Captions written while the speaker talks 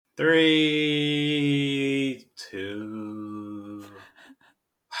3, 2,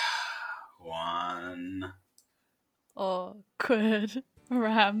 1. Awkward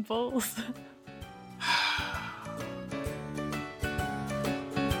rambles.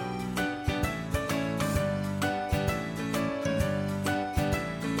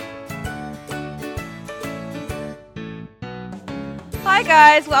 Hi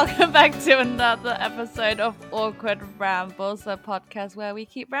guys, welcome back to another episode of Awkward Rambles, a podcast where we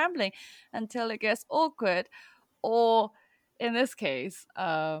keep rambling until it gets awkward, or in this case,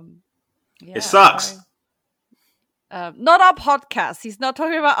 It sucks. Not our podcast. He's not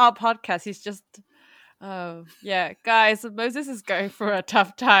talking about our podcast. He's just, guys, Moses is going through a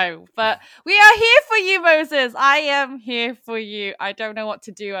tough time, but we are here for you, Moses. I am here for you. I don't know what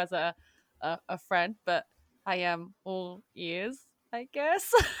to do as a friend, but I am all ears, I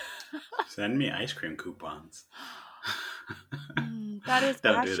guess. Send me ice cream coupons. That is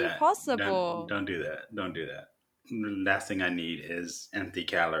Don't actually do that. possible. Don't do that. Don't do that. The last thing I need is empty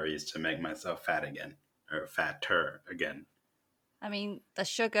calories to make myself fat again. Or fatter again. I mean, the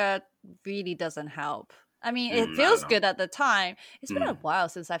sugar really doesn't help. I mean, it I feels know. good at the time. It's been a while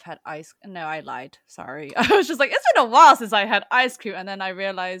since I've had ice. No, I lied. Sorry. I was just like, it's been a while since I had ice cream. And then I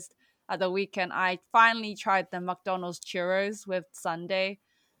realized at the weekend, I finally tried the McDonald's churros with sundae.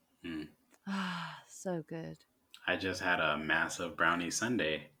 So good. I just had a massive brownie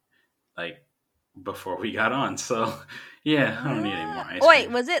sundae, like, before we got on. So, yeah, I don't need any more ice Wait,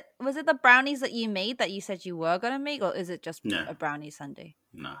 cream. was it the brownies that you made that you said you were going to make? Or is it just a brownie sundae?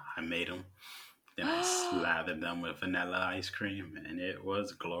 No, I made them. Then I slathered them with vanilla ice cream, and it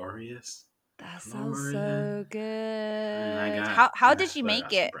was glorious. That sounds so good. Got, how did you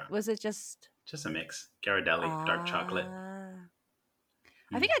make it? Was it just a mix? Ghirardelli dark chocolate.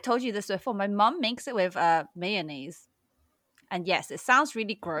 I think I told you this before. My mom makes it with mayonnaise. And yes, it sounds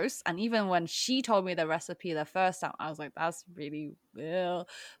really gross. And even when she told me the recipe the first time, I was like, that's really ill.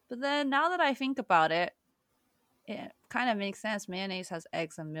 But then now that I think about it, it kind of makes sense. Mayonnaise has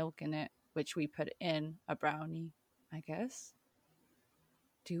eggs and milk in it, which we put in a brownie, I guess.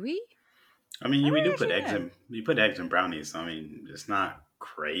 Do we? I mean, we do put eggs in. We put eggs in brownies. So, I mean, it's not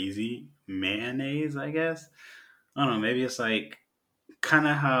crazy mayonnaise, I guess. I don't know. Maybe it's like kind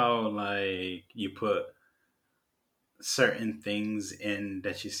of how like you put certain things in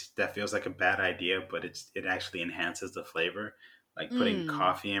that feels like a bad idea, but it actually enhances the flavor. Like putting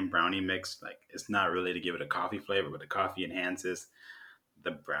coffee in brownie mix, like it's not really to give it a coffee flavor, but the coffee enhances the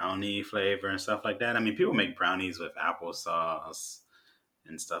brownie flavor and stuff like that. I mean, people make brownies with applesauce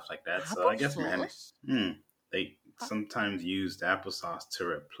and stuff like that. So I guess they sometimes use the applesauce to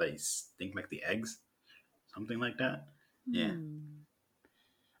replace, think like the eggs, something like that. Yeah.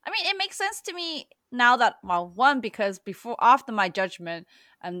 I mean, it makes sense to me now that, well, one, because after my judgment,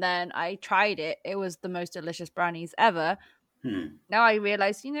 and then I tried it, it was the most delicious brownies ever. Now I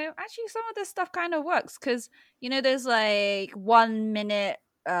realize, actually some of this stuff kind of works because, there's like 1 minute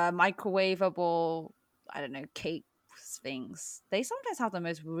microwavable, I don't know, cake things. They sometimes have the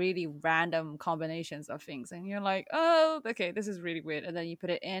most really random combinations of things. And you're like, oh, okay, this is really weird. And then you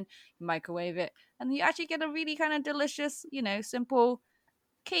put it in, you microwave it, and you actually get a really kind of delicious, simple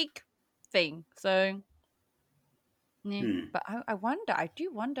cake thing. So but I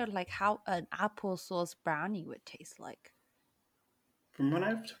do wonder like how an applesauce brownie would taste like. From what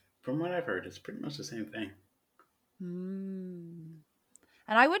I've heard, it's pretty much the same thing. And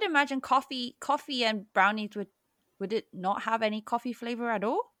I would imagine coffee and brownies would it not have any coffee flavor at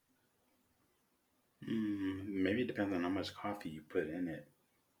all? Maybe it depends on how much coffee you put in it.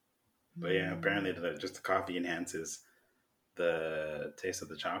 But yeah, apparently just the coffee enhances the taste of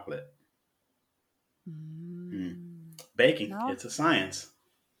the chocolate. Baking, it's a science.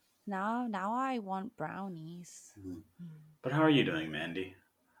 Now I want brownies. But how are you doing, Mandy?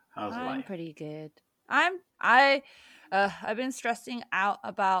 How's life? I'm pretty good. I've been stressing out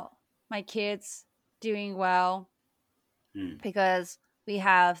about my kids doing well because we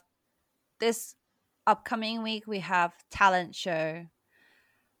have this upcoming week we have talent show.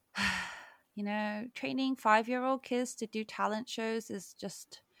 Training 5-year-old kids to do talent shows is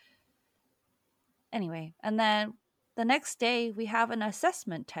just anyway. And then the next day we have an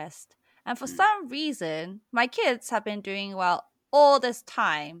assessment test. And for some reason, my kids have been doing well all this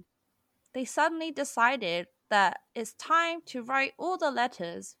time. They suddenly decided that it's time to write all the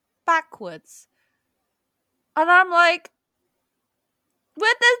letters backwards. And I'm like,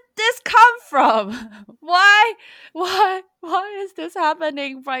 where did this come from? Why is this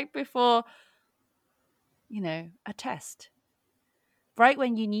happening right before, a test? Right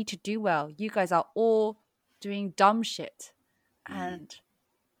when you need to do well, you guys are all doing dumb shit. And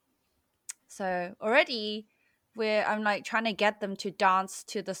So already I'm like trying to get them to dance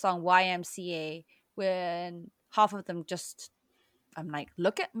to the song YMCA when half of them just I'm like,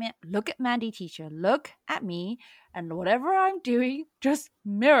 look at me, look at Mandy teacher, look at me, and whatever I'm doing, just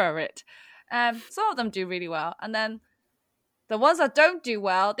mirror it. Some of them do really well, and then the ones that don't do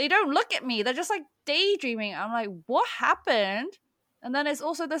well, they don't look at me. They're just like daydreaming. I'm like, what happened? And then it's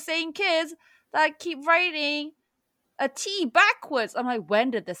also the same kids that keep writing a T backwards. I'm like,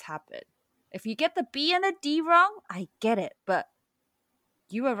 when did this happen? If you get the B and the D wrong, I get it, but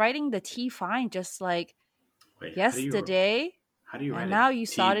you were writing the T fine just like Wait, yesterday. How do you write and now you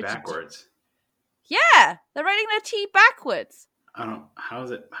T started backwards? Yeah, they're writing the T backwards. I don't. How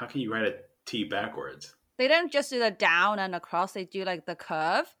is it? How can you write a T backwards? They don't just do the down and across. They do like the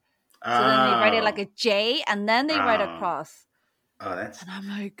curve. So then they write it like a J, and then they write across. Oh, that's. And I'm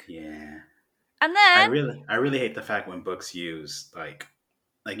like, yeah. And then I really hate the fact when books use like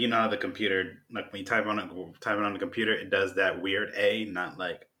you know how the computer, like when you type it on the computer, it does that weird A, not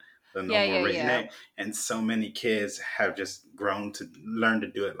like the normal written A. And so many kids have just grown to learn to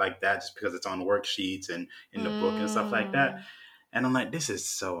do it like that just because it's on worksheets and in the book and stuff like that. And I'm like, this is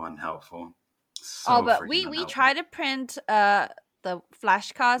so unhelpful. So but we try to print the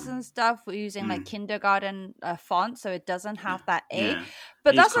flashcards and stuff using like kindergarten font, so it doesn't have that A. Yeah.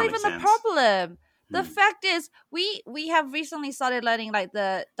 But that's not even the problem. The fact is, we have recently started learning like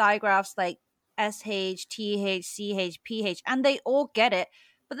the digraphs like SH, TH, CH, PH, and they all get it.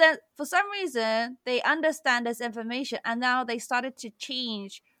 But then for some reason, they understand this information, and now they started to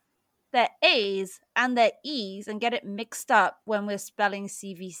change their A's and their E's and get it mixed up when we're spelling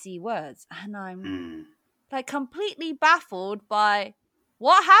CVC words. And I'm like completely baffled by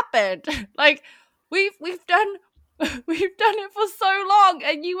what happened. Like we've done it for so long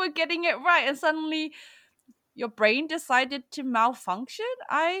and you were getting it right and suddenly your brain decided to malfunction.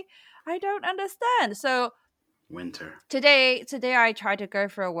 I don't understand. So winter today I tried to go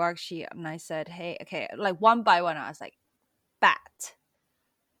for a worksheet and I said, hey, okay, like one by one I was like, bat,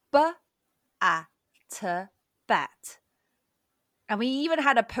 bat. And we even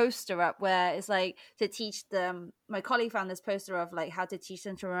had a poster up where it's like to teach them. My colleague found this poster of like how to teach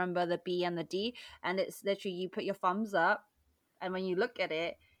them to remember the B and the D. And it's literally you put your thumbs up. And when you look at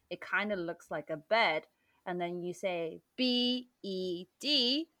it, it kind of looks like a bed. And then you say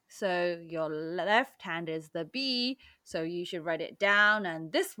B-E-D. So your left hand is the B. So you should write it down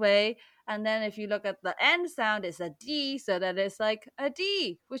and this way. And then if you look at the end sound, it's a D. So that it's like a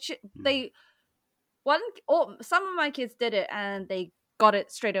D, which some of my kids did it and they got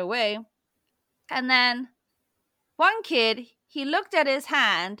it straight away. And then one kid, he looked at his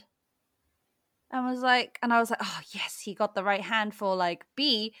hand and I was like, oh yes, he got the right hand for like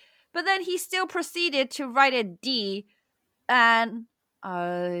B. But then he still proceeded to write a D. And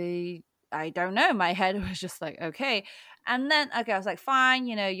I don't know. My head was just like, okay. And then, okay, I was like, fine,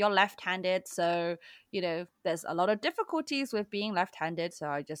 you're left-handed. So, there's a lot of difficulties with being left-handed. So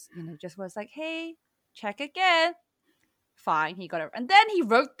I just was like, hey, check again. Fine, he got it. And then he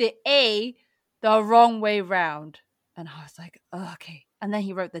wrote the A the wrong way round. And I was like, oh, okay. And then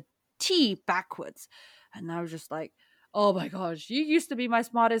he wrote the T backwards. And I was just like, oh my gosh, you used to be my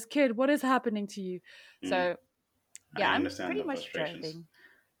smartest kid. What is happening to you? So, yeah, I'm pretty much driving.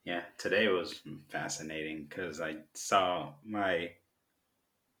 Yeah, today was fascinating because I saw my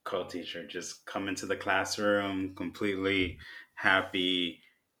co-teacher just come into the classroom completely happy,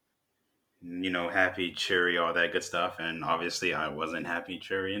 happy, cheery, all that good stuff. And obviously I wasn't happy,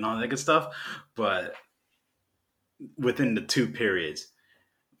 cheery, and all that good stuff. But within the 2 periods,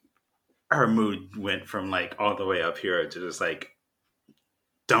 her mood went from like all the way up here to just like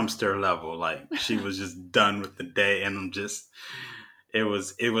dumpster level. Like she was just done with the day. And it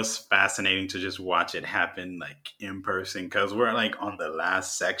was fascinating to just watch it happen like in person. Cause we're like on the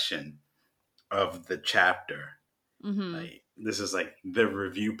last section of the chapter. Like this is like the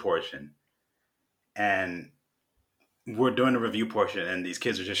review portion. And we're doing the review portion and these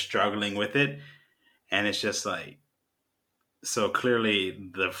kids are just struggling with it. And it's just like, so clearly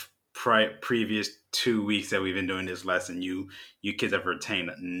the previous 2 weeks that we've been doing this lesson, you kids have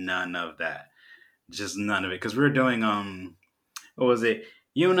retained none of that. Just none of it. Cause we were doing, what was it?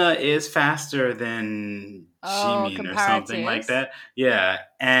 Yuna is faster than Jimin or something like that. Yeah.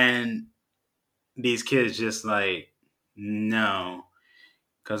 And these kids just like, no.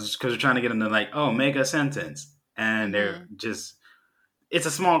 Because they're trying to get them to like, oh, make a sentence, and they're just. It's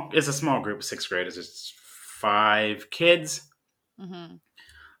a small group of 6th graders. It's 5 kids.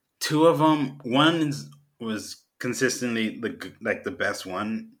 2 of them, one was consistently the best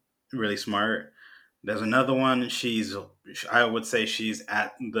one, really smart. There's another one. I would say she's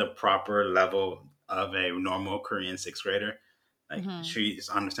at the proper level of a normal Korean sixth grader. Like Mm-hmm. she's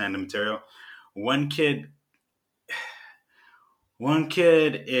understanding the material. One kid, one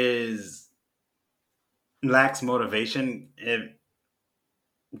kid is lacks motivation. It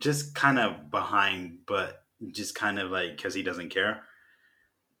just kind of behind, but just kind of like because he doesn't care.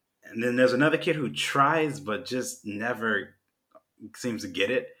 And then there's another kid who tries, but just never seems to get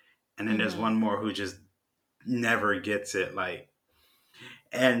it. And then there's Mm-hmm. one more who just never gets it. Like,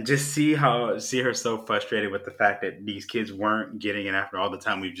 and just see her so frustrated with the fact that these kids weren't getting it after all the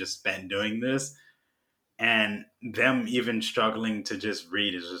time we've just spent doing this, and them even struggling to just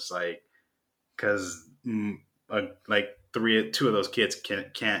read is just like because like two of those kids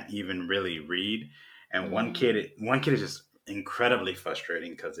can't even really read, and Mm-hmm. one kid is just incredibly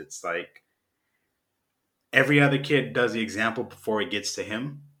frustrating because it's like every other kid does the example before it gets to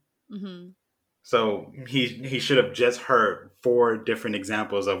him. Mm-hmm. So he should have just heard four different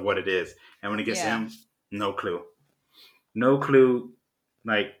examples of what it is, and when it gets to Yeah. him, no clue, no clue.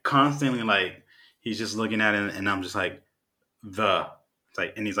 Like constantly, like he's just looking at it, and I'm just like the. It's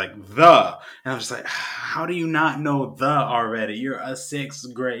like, and he's like the, and I'm just like, how do you not know the already? You're a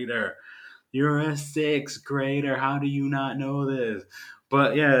sixth grader. You're a sixth grader. How do you not know this?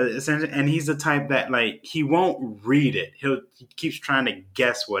 But yeah, essentially, and he's the type that like he won't read it. He keeps trying to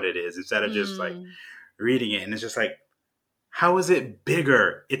guess what it is instead of just like Mm. reading it. And it's just like, how is it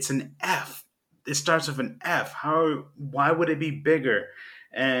bigger? It's an F. It starts with an F. How? Why would it be bigger?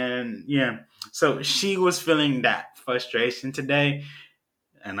 And yeah, so she was feeling that frustration today,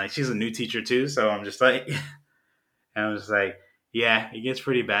 and like she's a new teacher too. So I'm just like, and I was like, yeah, it gets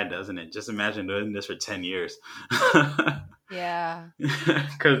pretty bad, doesn't it? Just imagine doing this for 10 years. Yeah.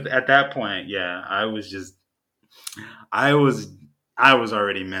 Because at that point, yeah, I was, I was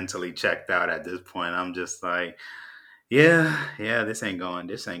already mentally checked out at this point. I'm just like, yeah, this ain't going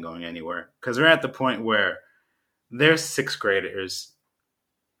anywhere. Because we're at the point where their sixth graders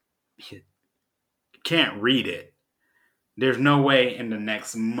can't read it. There's no way in the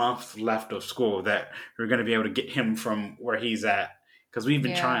next month left of school that we're going to be able to get him from where he's at because we've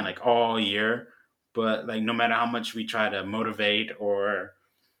been trying Yeah. like all year, but like no matter how much we try to motivate or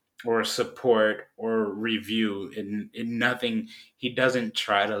support or review, in nothing, he doesn't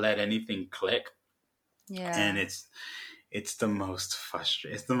try to let anything click, and Yeah. it's the most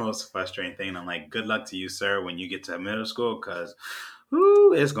frustrating thing. And I'm like, good luck to you, sir, when you get to middle school, because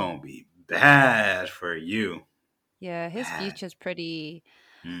ooh, it's gonna be bad for you. Yeah. His Bad. future's pretty,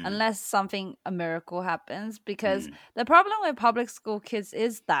 Mm, unless something a miracle happens. Because mm, the problem with public school kids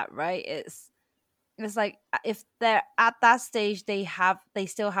is that, right? It's like if they're at that stage, they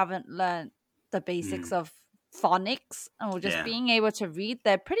still haven't learned the basics mm. of phonics or just Yeah. being able to read.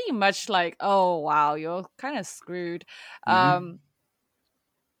 They're pretty much like, oh wow, you're kind of screwed. Mm-hmm.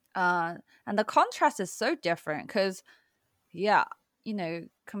 Um. And the contrast is so different because yeah,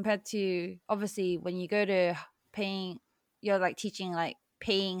 compared to obviously when you go to paying, you're like teaching like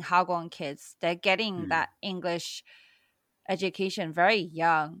paying Hagwon kids, they're getting Mm, that English education very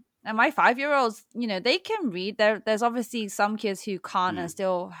young. And my 5-year-olds, they can read. There's obviously some kids who can't and mm,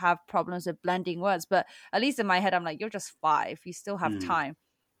 still have problems with blending words. But at least in my head, I'm like, you're just 5. You still have mm, time.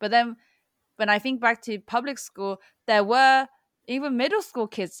 But then when I think back to public school, there were even middle school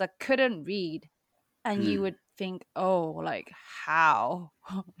kids that couldn't read, and you mm. would think, oh, like how,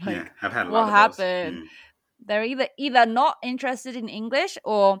 Yeah, like I've had a what lot of those. happened? Mm, They're either not interested in English,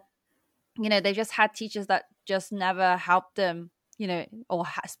 or they just had teachers that just never helped them, or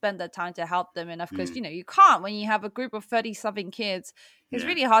spend the time to help them enough, because mm, you can't when you have a group of 30 something kids. It's yeah.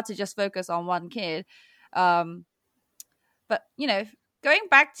 really hard to just focus on one kid. um but going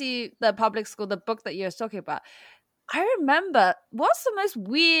back to the public school, the book that you were talking about, I remember, what's the most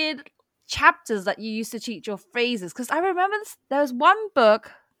weird chapters that you used to teach your phrases? Because I remember there was one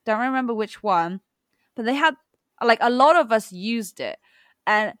book, don't remember which one, but they had like a lot of us used it,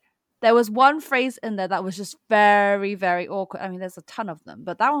 and there was one phrase in there that was just very, very awkward. I mean, there's a ton of them,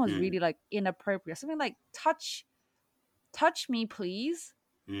 but that one was Mm, really like inappropriate. Something like touch me, please,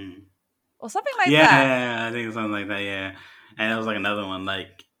 mm. or something like that. Yeah, I think it's something like that. Yeah, and it was like another one.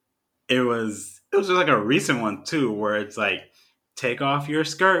 Like it was just like a recent one too, where it's like, take off your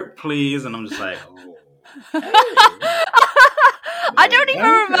skirt, please, and I'm just like, oh, hey, I don't even okay.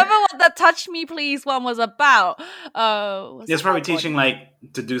 remember what the "touch me, please" one was about. Was It's it probably about teaching body?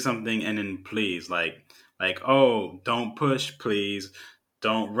 like to do something and then please, like oh, don't push, please,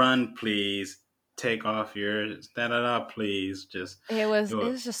 don't run, please, take off your da da da, please. Just it was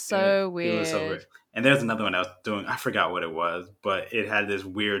just so it was so weird. weird. And there's another one I was doing. I forgot what it was, but it had this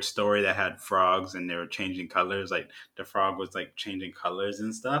weird story that had frogs and they were changing colors. Like the frog was like changing colors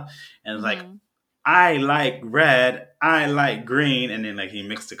and stuff. And it's like, I like red, I like green, and then like he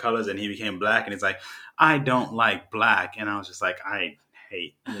mixed the colors and he became black. And it's like, I don't like black. And I was just like, I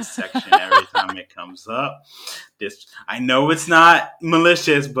hate this section every time it comes up. This, I know it's not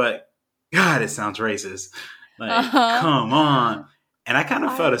malicious, but God, it sounds racist. Like, come on. And I kind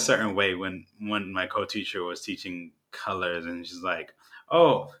of felt a certain way when my co-teacher was teaching colors, and she's like,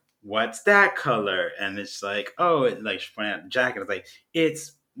 "Oh, what's that color?" And it's like, "Oh," it, like she pointed out the jacket. It's like,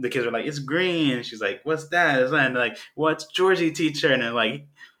 "It's." The kids were like, "It's green." And she's like, "What's that?" And they're like, "What's Georgie, teacher?" And they're like,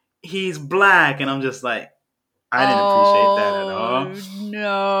 "He's black." And I'm just like, I didn't appreciate that at all.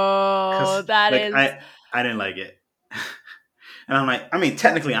 No, that like, is. I didn't like it. And I'm like, I mean,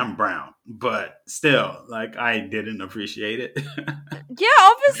 technically I'm brown, but still, like, I didn't appreciate it. Yeah,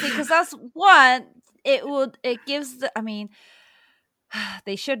 obviously, because that's one. It gives the. I mean,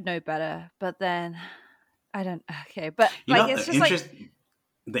 they should know better, but then I don't. Okay, but like it's just like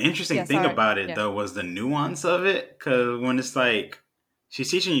the interesting thing about it though was the nuance of it, because when it's like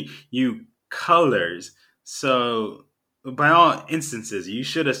she's teaching you colors, so by all instances you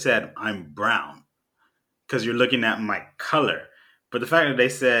should have said I'm brown because you're looking at my color. But the fact that they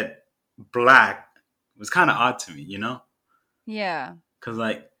said black was kind of odd to me, you know? Yeah. Because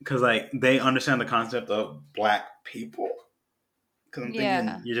they understand the concept of black people. Because I'm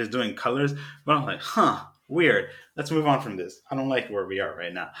thinking you're just doing colors. But I'm like, weird. Let's move on from this. I don't like where we are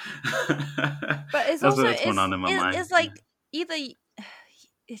right now. But it's also, what's going on in my mind. It's like either...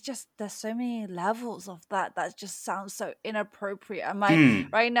 It's just there's so many levels of that just sounds so inappropriate.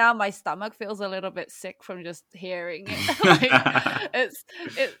 And right now my stomach feels a little bit sick from just hearing it. Like,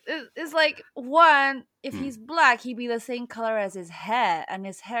 it's like, one, if he's black, he'd be the same color as his hair, and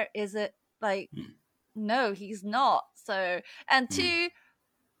his hair is it like no, he's not. So, and two,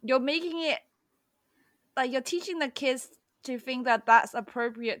 you're making it like you're teaching the kids to think that that's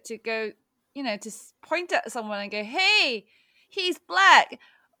appropriate to go, you know, to point at someone and go, hey, he's black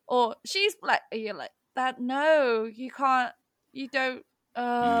or she's black. And you're like, that, no, you can't, you don't.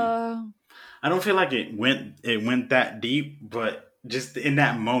 I don't feel like it went that deep, but just in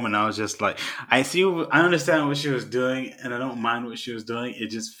that moment, I was just like, I understand what she was doing, and I don't mind what she was doing. It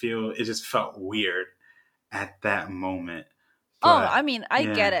just felt weird at that moment. But, I mean, I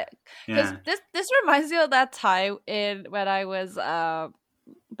get it, because this reminds me of that time when I was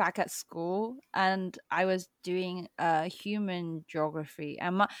back at school and I was doing human geography,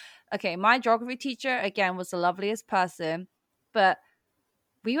 and my geography teacher again was the loveliest person, but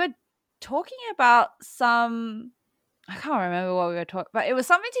we were talking about some, I can't remember what we were talking, but it was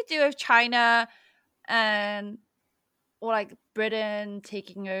something to do with China or like Britain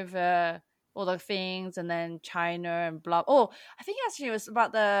taking over all the things, and then China and blah. Oh, I think actually it was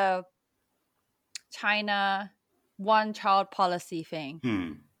about the China one-child policy thing.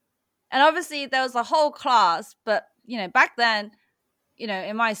 And obviously there was a whole class, but, you know, back then, you know,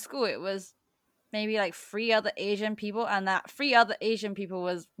 in my school, it was maybe like 3 other Asian people, and that 3 other Asian people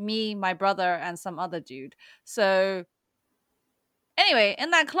was me, my brother, and some other dude. So anyway,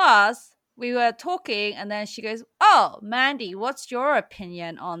 in that class, we were talking, and then she goes, "Oh, Mandy, what's your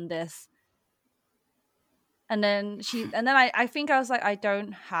opinion on this?" And then I think I was like, I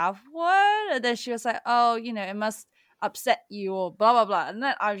don't have one. And then she was like, "Oh, you know, it must upset you or blah, blah, blah." And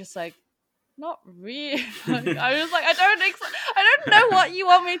then I was just like, not really. I was like, I don't know what you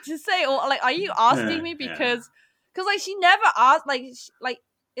want me to say, or like, are you asking me because like she never asked, like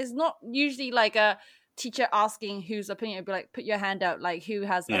it's not usually like a teacher asking whose opinion. It'd be like, put your hand out, like who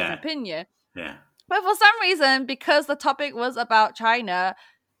has an opinion. Yeah. But for some reason, because the topic was about China,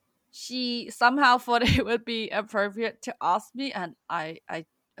 she somehow thought it would be appropriate to ask me, and I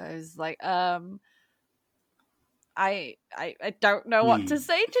was like, I don't know what to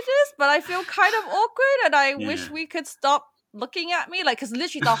say to this, but I feel kind of awkward, and I wish we could stop looking at me, like, because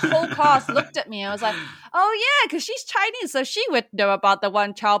literally the whole class looked at me. I was like, oh yeah, because she's Chinese, so she would know about the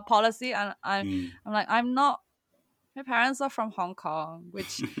one-child policy, and I'm like, I'm not. My parents are from Hong Kong,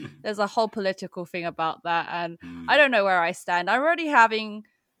 which there's a whole political thing about that, and I don't know where I stand. I'm already having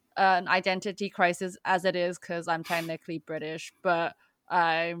an identity crisis as it is, because I'm technically British, but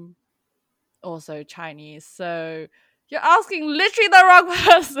I'm also Chinese, so you're asking literally the wrong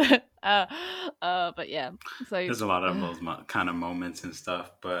person. But yeah, so there's a lot of those kind of moments and stuff.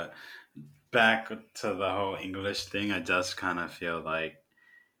 But back to the whole English thing, I just kind of feel like,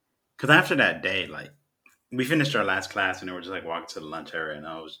 because after that day, like, we finished our last class and then we're just like walking to the lunch area, and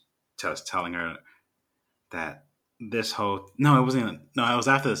I was just telling her that this whole no, it wasn't. No, it was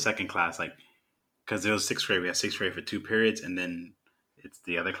after the second class, like because it was sixth grade. We had sixth grade for 2 periods, and then it's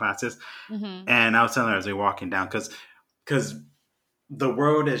the other classes. Mm-hmm. And I was telling her as we were walking down, because the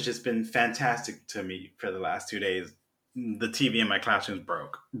world has just been fantastic to me for the last 2 days. The TV in my classroom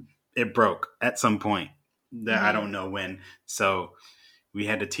broke. It broke at some point that I don't know when. So we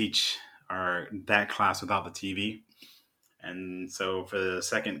had to teach that class without the TV. And so for the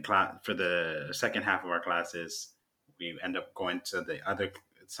second half of our classes, we end up going to the other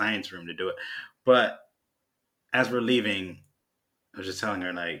science room to do it. But as we're leaving, I was just telling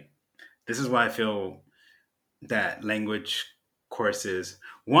her, like, this is why I feel that language courses,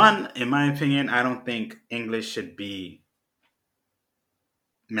 one, in my opinion, I don't think English should be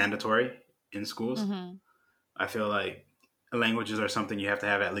mandatory in schools. Mm-hmm. I feel like languages are something you have to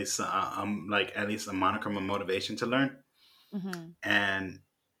have at least a monicum of motivation to learn. Mm-hmm. And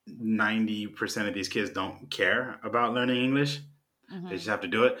 90% of these kids don't care about learning English. Mm-hmm. They just have to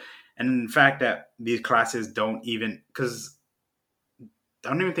do it. And the fact that these classes don't even, because I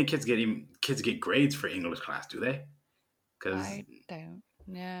don't even think kids get grades for English class, do they? Because I don't.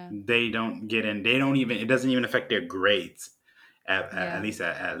 Yeah. they don't get in. They don't even. It doesn't even affect their grades. At Yeah. least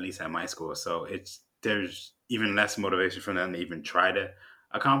at my school. So there's even less motivation for them to even try to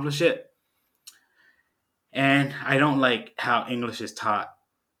accomplish it. And I don't like how English is taught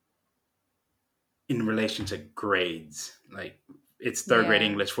in relation to grades. Like it's third grade Yeah.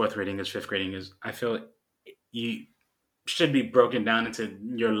 English, fourth grade English, fifth grade English. I feel you should be broken down into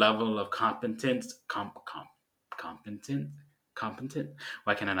your level of competence. Competent.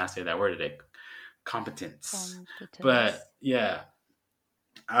 Why can I not say that word today? Competence. But yeah,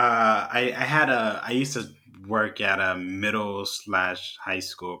 I used to work at a middle/high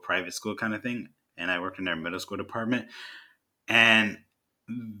school private school kind of thing, and I worked in their middle school department, and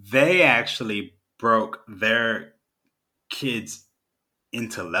they actually broke their kids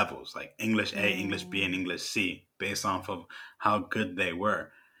into levels like English A, English B, and English C based off of how good they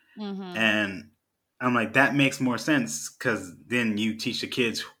were. Mm-hmm. And I'm like, that makes more sense because then you teach the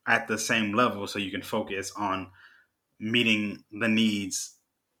kids at the same level so you can focus on meeting the needs.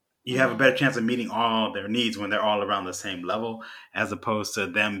 You have a better chance of meeting all their needs when they're all around the same level as opposed to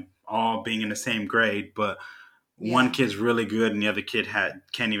them all being in the same grade, but one kid's really good and the other kid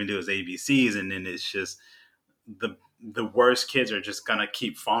can't even do his ABCs, and then it's just the worst kids are just gonna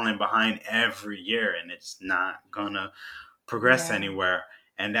keep falling behind every year, and it's not gonna progress anywhere.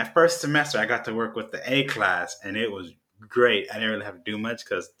 And that first semester, I got to work with the A class, and it was great. I didn't really have to do much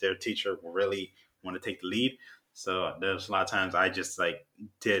because their teacher really wanted to take the lead. So there's a lot of times I just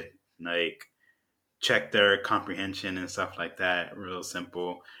did check their comprehension and stuff like that, real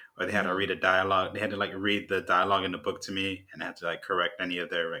simple. Or they had to read a dialogue. They had to read the dialogue in the book to me, and I had to correct any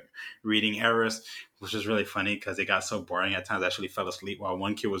of their reading errors, which was really funny because it got so boring at times. I actually fell asleep while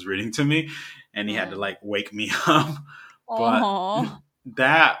one kid was reading to me, and he had to wake me up. But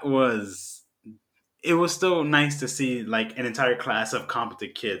that was it was still nice to see an entire class of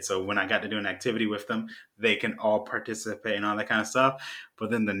competent kids. So when I got to do an activity with them, they can all participate and all that kind of stuff. But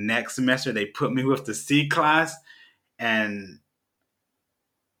then the next semester, they put me with the C class, and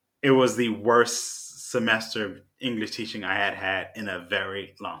it was the worst semester of English teaching I had in a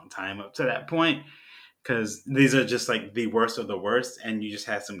very long time up to that point. Because these are just the worst of the worst, and you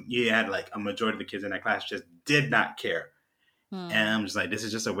had a majority of the kids in that class just did not care. And I'm just this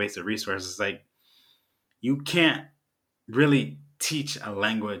is just a waste of resources. You can't really teach a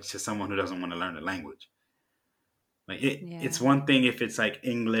language to someone who doesn't want to learn the language. It's one thing if it's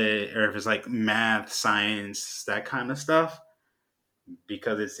English or if it's math, science, that kind of stuff,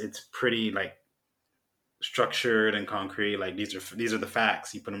 because it's pretty structured and concrete. These are the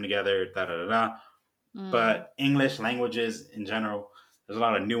facts. You put them together, da da da da. But English languages in general, there's a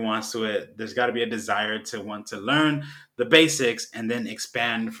lot of nuance to it. There's got to be a desire to want to learn the basics and then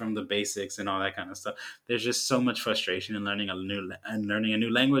expand from the basics and all that kind of stuff. There's just so much frustration in learning a new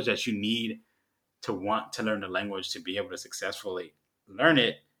language that you need to want to learn the language to be able to successfully learn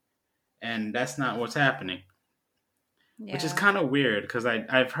it. And that's not what's happening, which is kind of weird because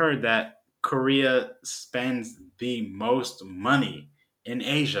I've heard that Korea spends the most money in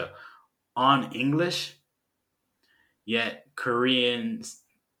Asia on English, yet Koreans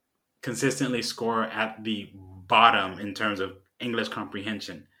consistently score at the bottom in terms of English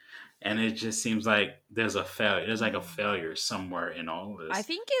comprehension. And it just seems like there's a failure. There's a failure somewhere in all of this. I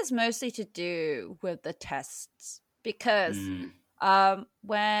think it's mostly to do with the tests because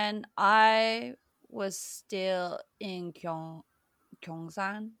when I was still in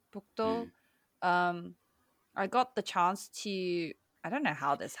Gyeongsan, Bukdo, I got the chance to I don't know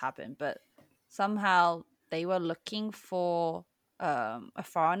how this happened, but somehow they were looking for a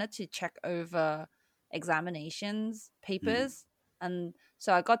foreigner to check over examinations papers, and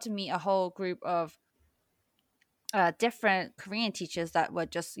so I got to meet a whole group of different Korean teachers that were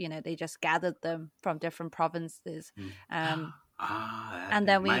just, they just gathered them from different provinces, and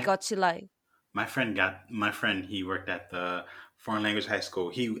then we got to like. My friend, he worked at the foreign language high school.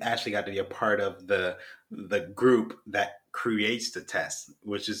 He actually got to be a part of the group that creates the test,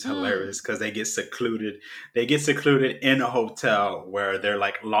 which is hilarious because they get secluded. They get secluded in a hotel where they're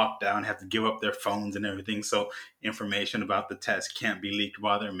like locked down, have to give up their phones and everything, so information about the test can't be leaked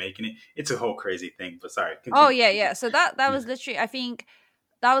while they're making it. It's a whole crazy thing. But sorry. Continue. Oh yeah. So that was literally, I think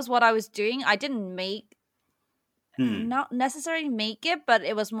that was what I was doing. I didn't not necessarily make it, but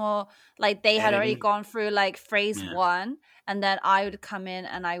it was more like they had already gone through like phase 1, and then I would come in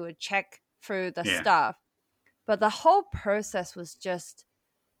and I would check through the stuff. But the whole process was just,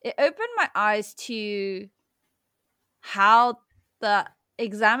 it opened my eyes to how the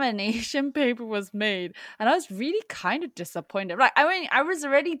examination paper was made, and I was really kind of disappointed. Like, I mean, I was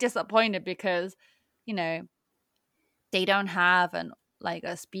already disappointed because, they don't have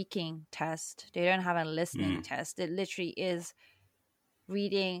a speaking test. They don't have a listening test. It literally is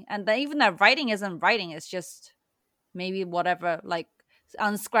reading, and then even that writing isn't writing. It's just maybe whatever, like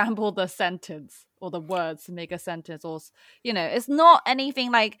unscramble the sentence or the words to make a sentence, or it's not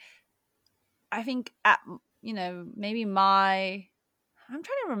anything like. I think at maybe I'm trying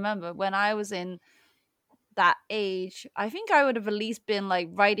to remember when I was in that age. I think I would have at least been like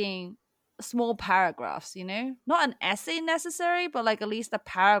writing small paragraphs, not an essay necessary, but like at least a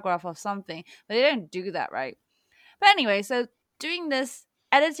paragraph of something. But they don't do that, right? But anyway, so doing this,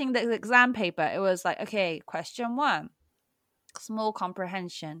 editing the exam paper, it was like, okay, question 1, small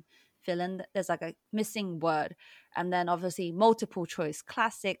comprehension, fill in, there's like a missing word, and then obviously multiple choice,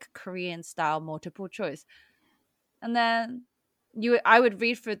 classic Korean style multiple choice. And then I would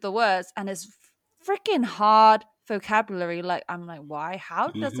read through the words, and it's freaking hard vocabulary. Like, I'm like, why? How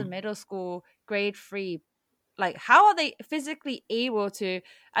does a middle school grade 3, like, how are they physically able to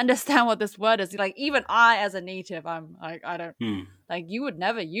understand what this word is? Like, even I, as a native, I'm like, I don't, like, you would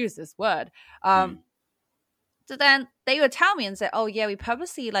never use this word. So then they would tell me and say, oh yeah, we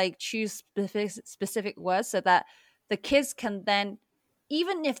purposely like choose specific words so that the kids can then,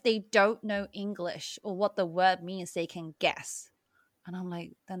 even if they don't know English or what the word means, they can guess. And I'm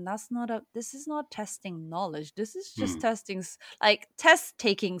like, then this is not testing knowledge. This is just testing, like,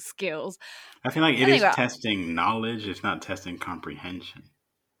 test-taking skills. I feel like it is testing knowledge. It's not testing comprehension.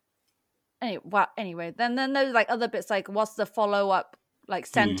 Anyway, then there's like other bits, like what's the follow-up like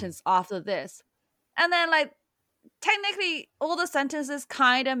sentence after this? And then like technically all the sentences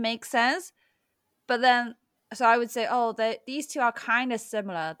kind of make sense. But then, so I would say, oh, these two are kind of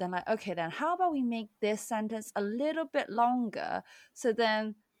similar. Then like, okay, then how about we make this sentence a little bit longer? So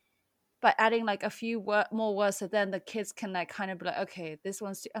then by adding like a few more words, so then the kids can like kind of be like, okay, this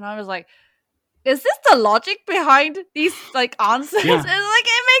one's and I was like, is this the logic behind these like answers? Yeah. It's like,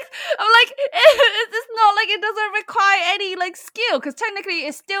 I'm like, it's not like it doesn't require any like skill, because technically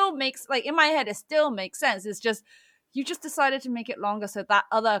it still makes, like, in my head it still makes sense. It's just you just decided to make it longer so that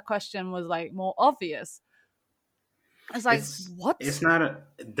other question was like more obvious. It's like, what? It's not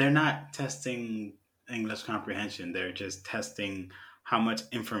they're not testing English comprehension. They're just testing how much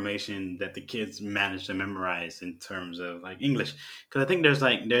information that the kids manage to memorize in terms of like English. Because I think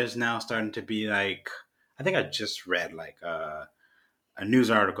there's now starting to be like, I think I just read like a news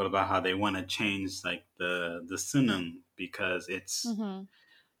article about how they want to change like the sunung, because it's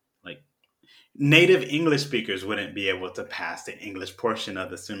like native English speakers wouldn't be able to pass the English portion of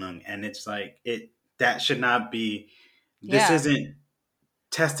the sunung, and it's like that should not be. This isn't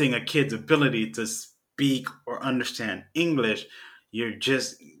testing a kid's ability to speak or understand English. You're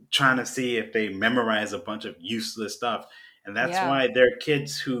just trying to see if they memorize a bunch of useless stuff. And that's why there are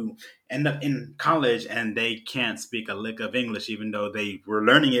kids who end up in college and they can't speak a lick of English, even though they were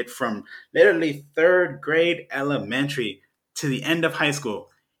learning it from literally 3rd grade elementary to the end of high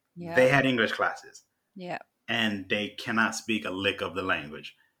school. Yeah. They had English classes. Yeah. And they cannot speak a lick of the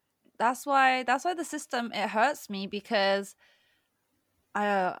language. That's why the system, it hurts me, because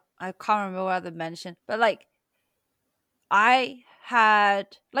I can't remember what I mentioned, but like I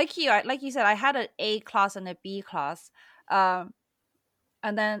had, like you said, I had an A class and a B class, and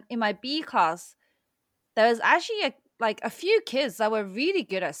then in my B class there was actually a few kids that were really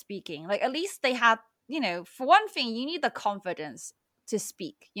good at speaking. Like, at least they had, for one thing, you need the confidence to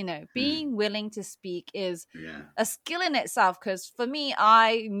speak. Being willing to speak is a skill in itself, because for me,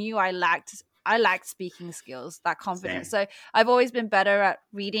 I knew I lacked I lacked speaking skills, that confidence. Same. So I've always been better at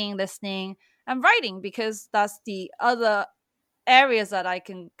reading, listening, and writing, because that's the other areas that I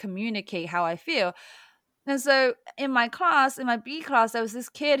can communicate how I feel. And so in my B class, there was this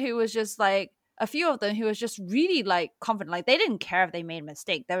kid who was just like, a few of them who was just really like confident. Like they didn't care if they made a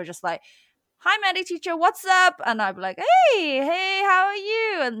mistake. They were just like, "Hi, Maddie teacher, what's up?" And I'd be like, hey, how are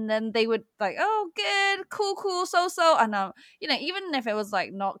you? And then they would like, "Oh, good, cool, so. And even if it was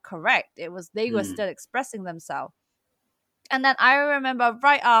like not correct, it was, they were still expressing themselves. And then I remember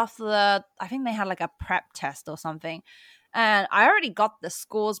right after, I think they had like a prep test or something, and I already got the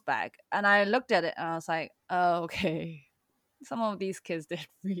scores back, and I looked at it and I was like, oh, okay, some of these kids did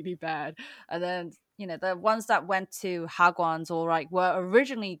really bad. And then, the ones that went to Hagwons or like were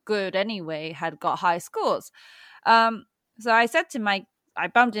originally good anyway had got high scores. So I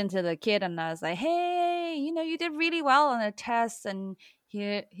bumped into the kid and I was like, hey, you did really well on the test. And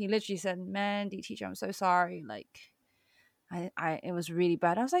he literally said, man, the teacher, I'm so sorry. Like, it was really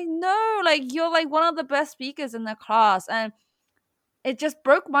bad. I was like, no, like you're like one of the best speakers in the class. And it just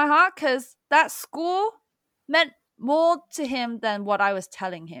broke my heart because that score meant more to him than what I was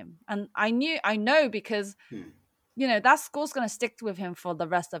telling him. And I know because, that score's going to stick with him for the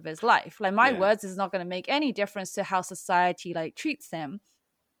rest of his life. Like my words is not going to make any difference to how society like treats him.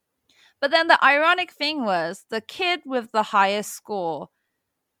 But then the ironic thing was the kid with the highest score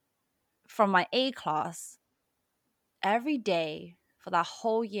from my A class, every day for that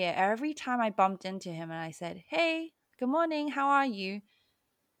whole year, every time I bumped into him and I said, hey, good morning, how are you?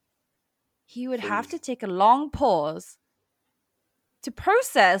 He would have to take a long pause to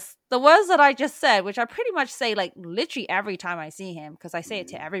process the words that I just said, which I pretty much say like literally every time I see him, because I say it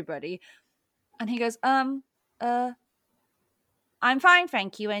to everybody. And he goes, I'm fine,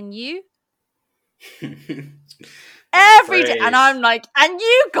 thank you. And you? Every day. And I'm like, and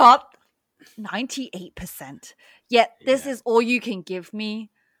you got 98%. Yet this is all you can give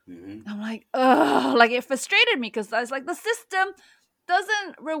me. I'm like, ugh, like it frustrated me because I was like, the system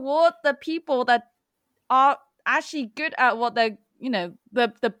doesn't reward the people that are actually good at what they're,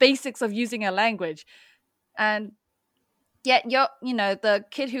 the basics of using a language. And yet the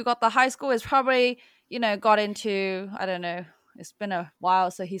kid who got the high score is probably, got into, I don't know, it's been a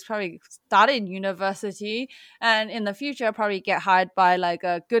while, so he's probably started in university and in the future probably get hired by like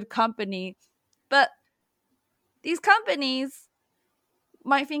a good company. But these companies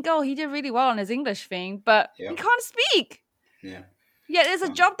might think, oh, he did really well on his English thing, but he can't speak. Yeah. Yet it's a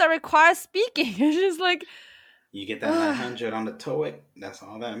job that requires speaking. It's just like, you get that 900 on the TOEIC. That's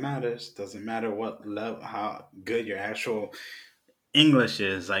all that matters. Doesn't matter what level, how good your actual English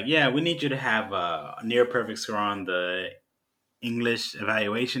is. Like, yeah, we need you to have a near perfect score on the English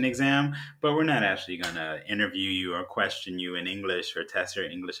evaluation exam, but we're not actually going to interview you or question you in English or test your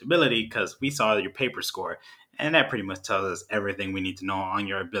English ability because we saw your paper score. And that pretty much tells us everything we need to know on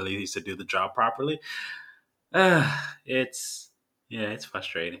your abilities to do the job properly. It's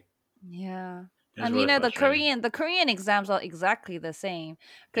frustrating. Yeah. And really the Korean exams are exactly the same.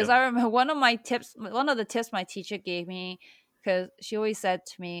 Because I remember one of the tips my teacher gave me, because she always said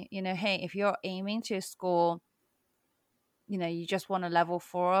to me, hey, if you're aiming to score, you just want a level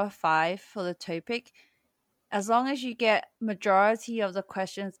 4 or 5 for the TOEIC, as long as you get majority of the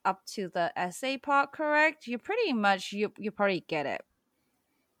questions up to the essay part correct, you pretty much, you probably get it.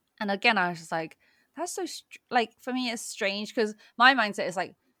 And again, I was just like, that's so, like, for me, it's strange because my mindset is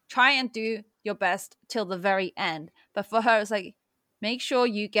like, try and do your best till the very end. But for her, it's like, make sure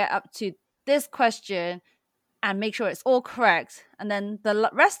you get up to this question and make sure it's all correct. And then the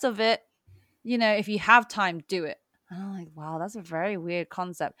rest of it, if you have time, do it. And I'm like, wow, that's a very weird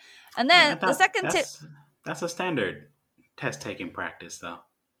concept. And then the second tip. That's a standard test taking practice, though.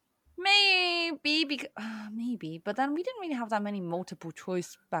 Maybe, but then we didn't really have that many multiple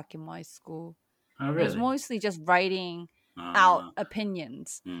choice back in my school. Oh, really? It was mostly just writing out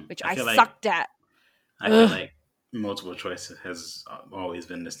opinions, which I sucked at. I feel like multiple choice has always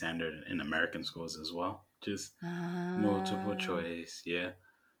been the standard in American schools as well. Just multiple choice, yeah.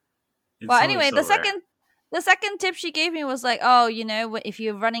 Well, anyway, the second tip she gave me was like, oh, if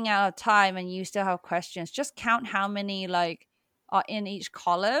you're running out of time and you still have questions, just count how many like are in each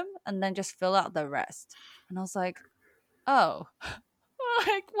column and then just fill out the rest. And I was like, oh,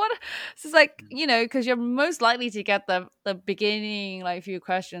 like what? So it's like, because you're most likely to get the beginning like few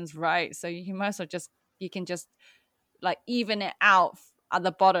questions right, so you might as well you can just like even it out at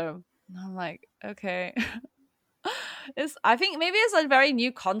the bottom. And I'm like, okay. I think maybe it's a very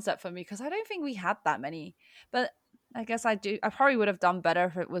new concept for me because I don't think we had that many. But I guess I probably would have done better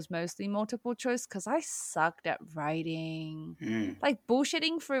if it was mostly multiple choice because I sucked at writing. Like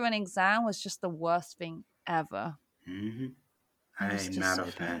bullshitting through an exam was just the worst thing ever. Mm-hmm. It was I'm just not so a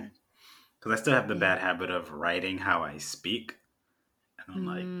fan. bad. Because I still have the bad habit of writing how I speak. And I'm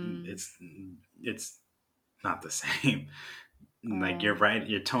like, Mm. it's not the same. Like Oh.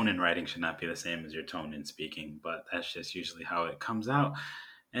 your tone in writing should not be the same as your tone in speaking, but that's just usually how it comes out.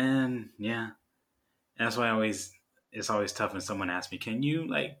 And yeah, that's why it's always tough when someone asks me, "Can you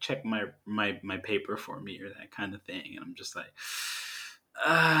like check my paper for me?" or that kind of thing, and I'm just like,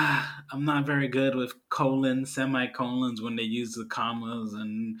 I'm not very good with colons, semicolons when they use the commas,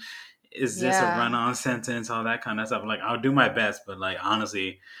 and is this a Yeah. run-on sentence, all that kind of stuff. Like I'll do my best, but like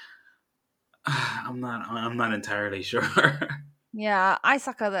honestly, I'm not entirely sure. Yeah, I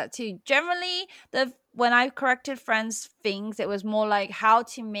suck at that too. Generally, when I corrected friends' things, it was more like how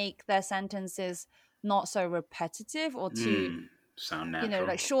to make their sentences not so repetitive or to, Sound natural.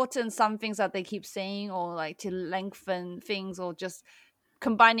 like shorten some things that they keep saying or like to lengthen things or just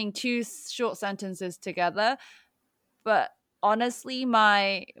combining two short sentences together. But honestly,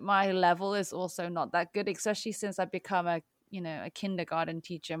 my level is also not that good, especially since I've become a kindergarten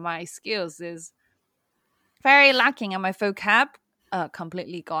teacher. My skills is very lacking and my vocab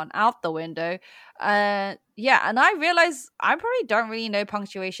completely gone out the window. Yeah, and I realize I probably don't really know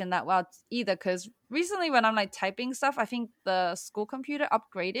punctuation that well either because recently when I'm like typing stuff, I think the school computer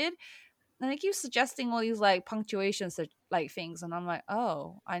upgraded and it keeps suggesting all these like punctuation like things and I'm like,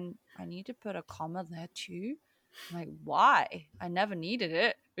 oh, I need to put a comma there too. I'm like, why? I never needed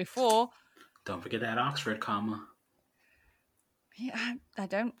it before. Don't forget that Oxford comma. Yeah, I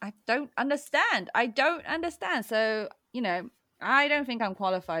don't understand. I don't understand. So, I don't think I'm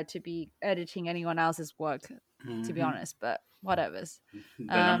qualified to be editing anyone else's work, to be honest, but whatever's. The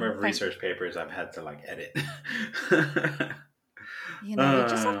number of Thank research papers I've had to like edit. you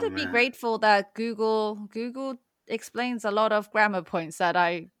just have Oh to be man. grateful that Google explains a lot of grammar points that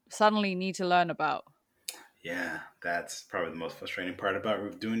I suddenly need to learn about. Yeah, that's probably the most frustrating part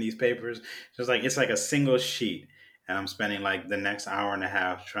about doing these papers. It's like a single sheet, and I'm spending like the next hour and a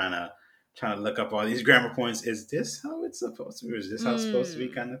half trying to look up all these grammar points. Is this how it's supposed to be? Is this how it's supposed to be?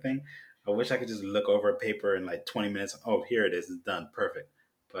 Mm. Kind of thing. I wish I could just look over a paper in like 20 minutes. Oh, here it is. It's done. Perfect.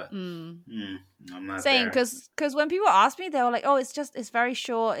 But Mm. I'm not Saying there. because when people ask me, they were like, "Oh, it's very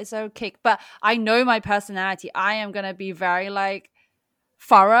short, it's okay." But I know my personality. I am gonna be very like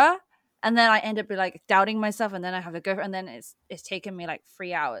thorough, and then I end up like doubting myself, and then I have to go, and then it's taken me like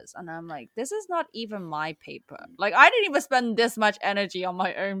 3 hours, and I'm like, this is not even my paper. Like I didn't even spend this much energy on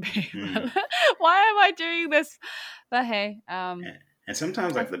my own paper. Mm. Why am I doing this? But hey, And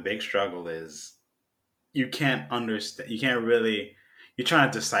sometimes like the big struggle is you can't understand. You can't really. You're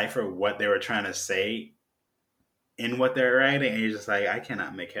trying to decipher what they were trying to say in what they're writing, and you're just like, I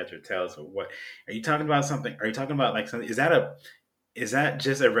cannot make heads or tails of what. Are you talking about something? Are you talking about like something? Is that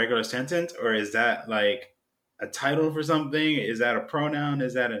just a regular sentence, or is that like a title for something? Is that a pronoun?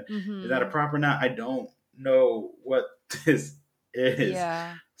 Is that a mm-hmm. proper noun? I don't know what this is.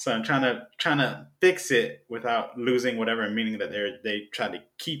 Yeah, So I'm trying to fix it without losing whatever meaning that they try to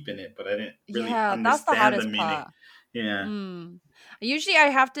keep in it, but I didn't really yeah, that's the understand the hardest meaning. part. Yeah. Usually I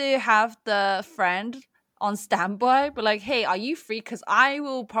have to have the friend on standby, but like, hey, are you free? Because I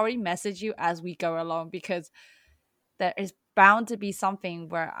will probably message you as we go along because there is bound to be something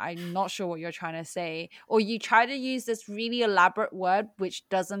where I'm not sure what you're trying to say. Or you try to use this really elaborate word which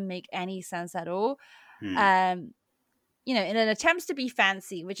doesn't make any sense at all. Hmm. Um, in an attempt to be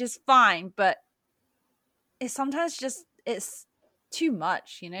fancy, which is fine, but it's sometimes just it's too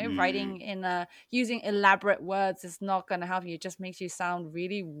much, Hmm. writing in using elaborate words is not going to help you. It just makes you sound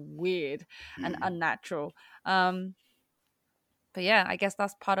really weird and Hmm. unnatural. But yeah, I guess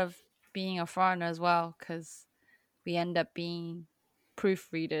that's part of being a foreigner as well because we end up being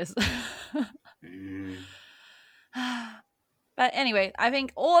proofreaders. Hmm. But anyway, I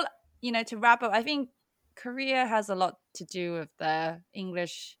think to wrap up, I think Korea has a lot to do with the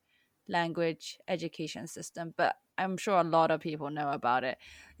English language education system, but I'm sure a lot of people know about it.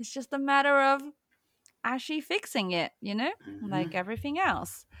 It's just a matter of actually fixing it, like Hmm. everything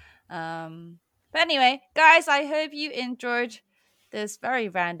else. But anyway, guys, I hope you enjoyed this very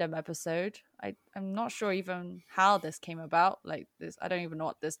random episode. I'm not sure even how this came about. Like this, I don't even know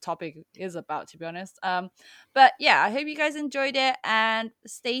what this topic is about, to be honest. But yeah, I hope you guys enjoyed it and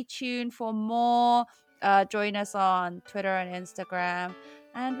stay tuned for more. Join us on Twitter and Instagram,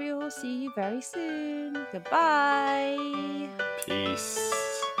 and we will see you very soon. Goodbye. Peace.